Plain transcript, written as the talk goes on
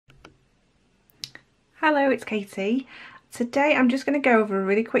Hello, it's Katie. Today I'm just going to go over a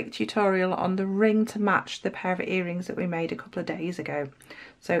really quick tutorial on the ring to match the pair of earrings that we made a couple of days ago.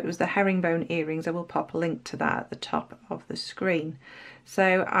 So it was the herringbone earrings. I will pop a link to that at the top of the screen.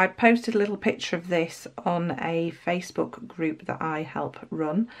 So I posted a little picture of this on a Facebook group that I help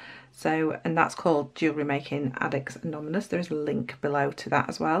run. And that's called Jewellery Making Addicts Anonymous. There is a link below to that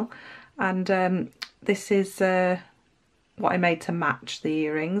as well. And this is what I made to match the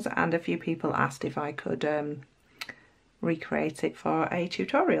earrings, and a few people asked if I could recreate it for a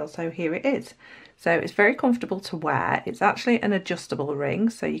tutorial, so here it is. So it's very comfortable to wear. It's actually an adjustable ring,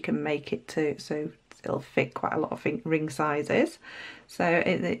 so you can make it so it'll fit quite a lot of ring sizes. So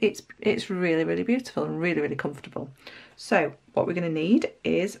it's really beautiful and really comfortable. So what we're going to need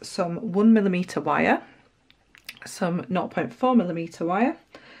is some 1mm wire, some 0.4mm wire.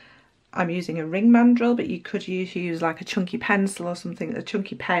 I'm using a ring mandrel, but you could use like a chunky pencil or something, a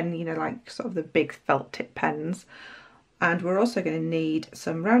chunky pen, you know, like sort of the big felt tip pens. And we're also going to need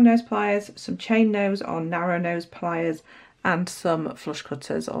some round nose pliers, some chain nose or narrow nose pliers, and some flush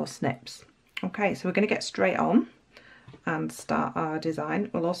cutters or snips. Okay, so we're going to get straight on and start our design.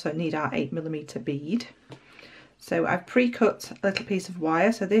 We'll also need our 8mm bead. So I've pre-cut a little piece of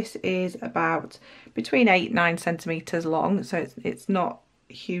wire. So this is about between 8-9 centimeters long. So it's not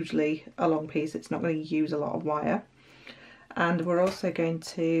hugely a long piece, it's not going to use a lot of wire. And we're also going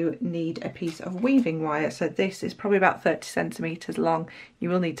to need a piece of weaving wire. So this is probably about 30 centimeters long. You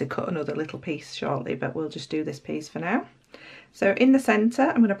will need to cut another little piece shortly, but we'll just do this piece for now. So in the center,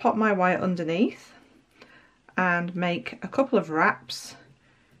 I'm going to pop my wire underneath and make a couple of wraps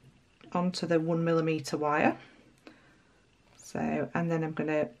onto the 1mm wire. So, and then I'm going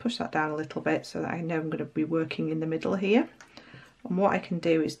to push that down a little bit so that I know I'm going to be working in the middle here. And what I can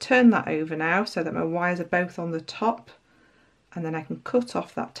do is turn that over now so that my wires are both on the top, and then I can cut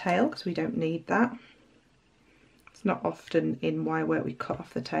off that tail because we don't need that. It's not often in wire work we cut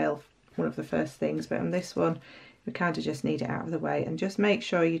off the tail, one of the first things, but on this one we kind of just need it out of the way. And just make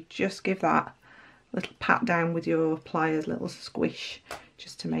sure you just give that little pat down with your pliers, little squish,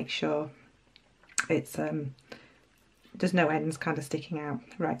 just to make sure it's there's no ends kind of sticking out.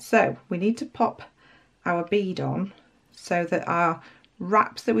 Right, so we need to pop our bead on so that our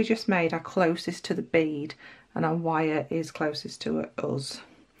wraps that we just made are closest to the bead and our wire is closest to us.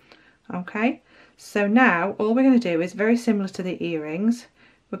 Okay, so now all we're going to do is very similar to the earrings.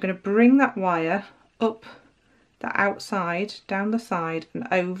 We're going to bring that wire up the outside, down the side and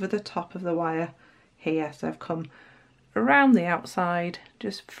over the top of the wire here. So I've come around the outside,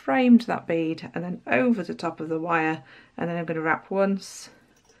 just framed that bead and then over the top of the wire, and then I'm going to wrap once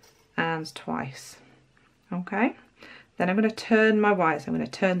and twice. Okay. Then I'm going to turn my wires. I'm going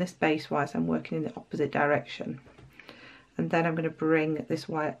to turn this base wire so I'm working in the opposite direction. And then I'm going to bring this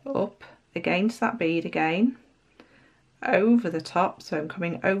wire up against that bead again, over the top. So I'm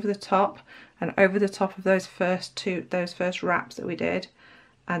coming over the top and over the top of those first wraps that we did,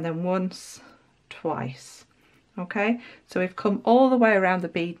 and then once, twice. Okay, so we've come all the way around the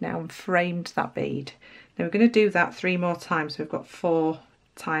bead now and framed that bead. Now we're going to do that 3 more times. So we've got 4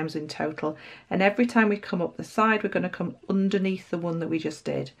 times in total, and every time we come up the side we're going to come underneath the one that we just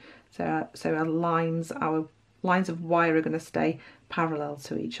did, so our lines of wire are going to stay parallel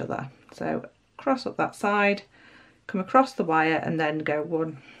to each other. So cross up that side, come across the wire, and then go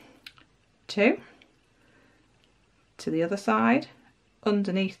 1, 2 to the other side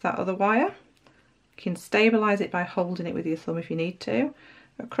underneath that other wire. You can stabilize it by holding it with your thumb if you need to,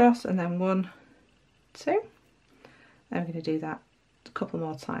 across, and then 1, 2. I'm going to do that a couple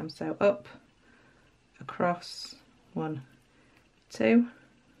more times. So up, across, 1, 2,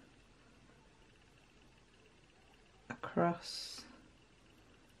 across,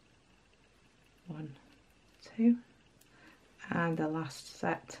 1, 2, and the last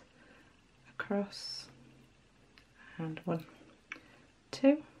set, across, and 1,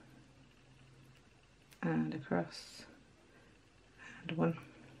 2, and across, and 1,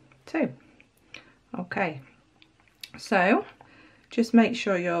 2. Okay, so just make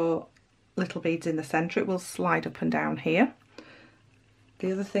sure your little bead's in the centre. It will slide up and down here.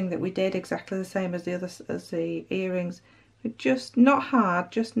 The other thing that we did, exactly the same as the earrings, but just not hard,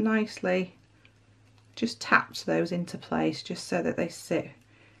 just nicely, just tapped those into place just so that they sit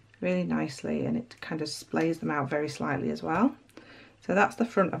really nicely, and it kind of splays them out very slightly as well. So that's the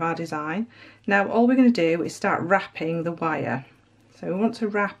front of our design. Now all we're going to do is start wrapping the wire. So we want to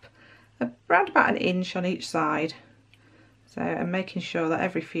wrap around about 1 inch on each side. So I'm making sure that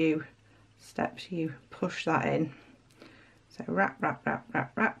every few steps you push that in. So wrap, wrap, wrap,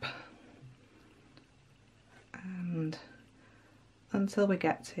 wrap, wrap. And until we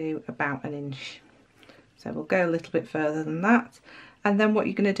get to about 1 inch. So we'll go a little bit further than that. And then what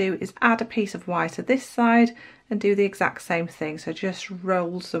you're going to do is add a piece of wire to this side and do the exact same thing. So just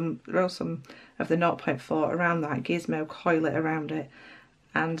roll some of the 0.4 around that gizmo, coil it around it,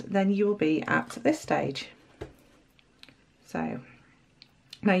 and then you will be at this stage. So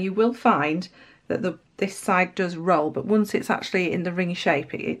now you will find that this side does roll, but once it's actually in the ring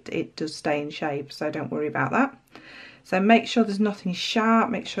shape, it does stay in shape, so don't worry about that. So make sure there's nothing sharp,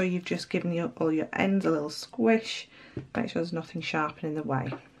 make sure you've just given all your ends a little squish, make sure there's nothing sharp in the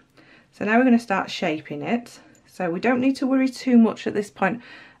way. So now we're going to start shaping it. So we don't need to worry too much at this point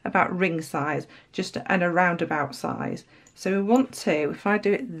about ring size, just an roundabout size. So we want to, if I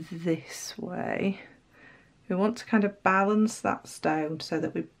do it this way, we want to kind of balance that stone so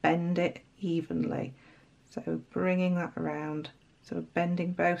that we bend it evenly. So bringing that around, so we're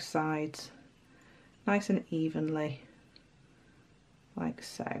bending both sides nice and evenly, like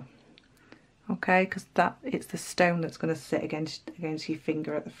so. Okay, because it's the stone that's going to sit against your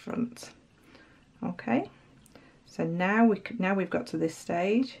finger at the front. Okay, so now we've got to this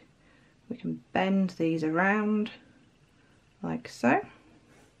stage, we can bend these around like so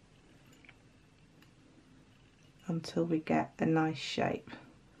until we get a nice shape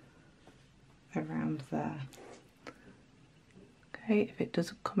around there. Okay, if it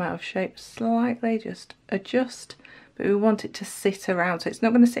doesn't come out of shape slightly, just adjust, but we want it to sit around, so it's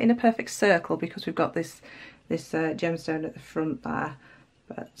not going to sit in a perfect circle because we've got this gemstone at the front there,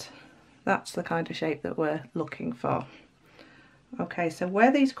 but that's the kind of shape that we're looking for. Okay, so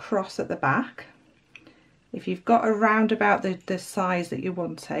where these cross at the back, if you've got around about the size that you're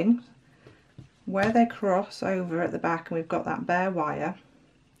wanting, where they cross over at the back and we've got that bare wire,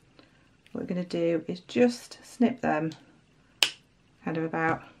 what we're going to do is just snip them kind of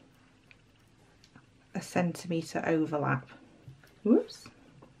about a centimetre overlap. Whoops.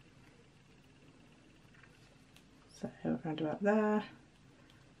 So around about there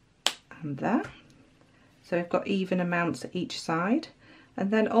and there. So we've got even amounts at each side. And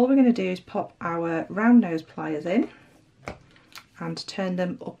then all we're going to do is pop our round nose pliers in and turn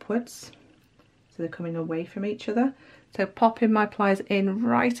them upwards so they're coming away from each other. So popping my pliers in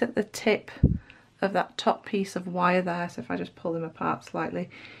right at the tip of that top piece of wire there. So if I just pull them apart slightly,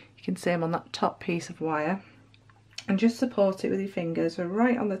 you can see them on that top piece of wire, and just support it with your fingers. So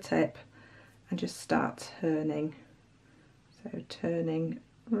right on the tip, and just start turning. So turning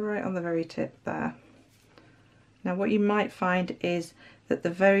right on the very tip there. Now what you might find is that the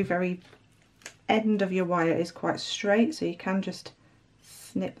very end of your wire is quite straight, so you can just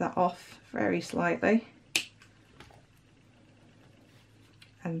snip that off very slightly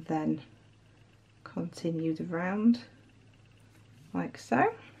and then continue the round like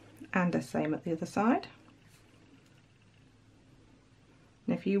so, and the same at the other side.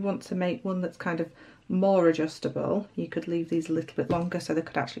 And if you want to make one that's kind of more adjustable, you could leave these a little bit longer so they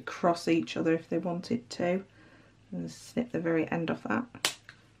could actually cross each other if they wanted to, and snip the very end off that.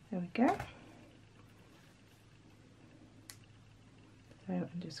 There we go. So, and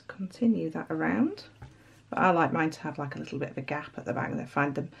just continue that around. But I like mine to have like a little bit of a gap at the back, and I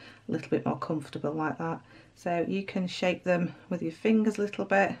find them a little bit more comfortable like that. So you can shape them with your fingers a little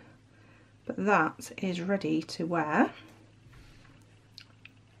bit, but that is ready to wear,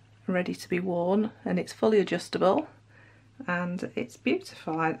 ready to be worn, and it's fully adjustable and it's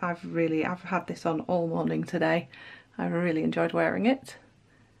beautiful. I've had this on all morning today. I've really enjoyed wearing it.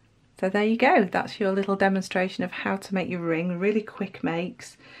 So there you go, that's your little demonstration of how to make your ring. Really quick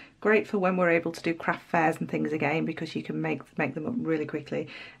makes. Great for when we're able to do craft fairs and things again, because you can make them up really quickly,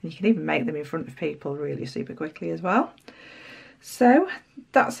 and you can even make them in front of people really super quickly as well. So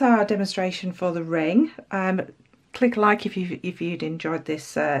that's our demonstration for the ring. Click like if you'd enjoyed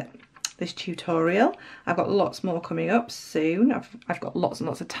this this tutorial. I've got lots more coming up soon. I've got lots and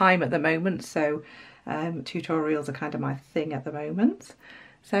lots of time at the moment, so tutorials are kind of my thing at the moment.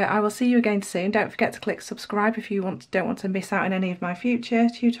 So I will see you again soon. Don't forget to click subscribe if you don't want to miss out on any of my future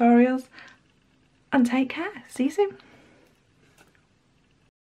tutorials. And take care. See you soon.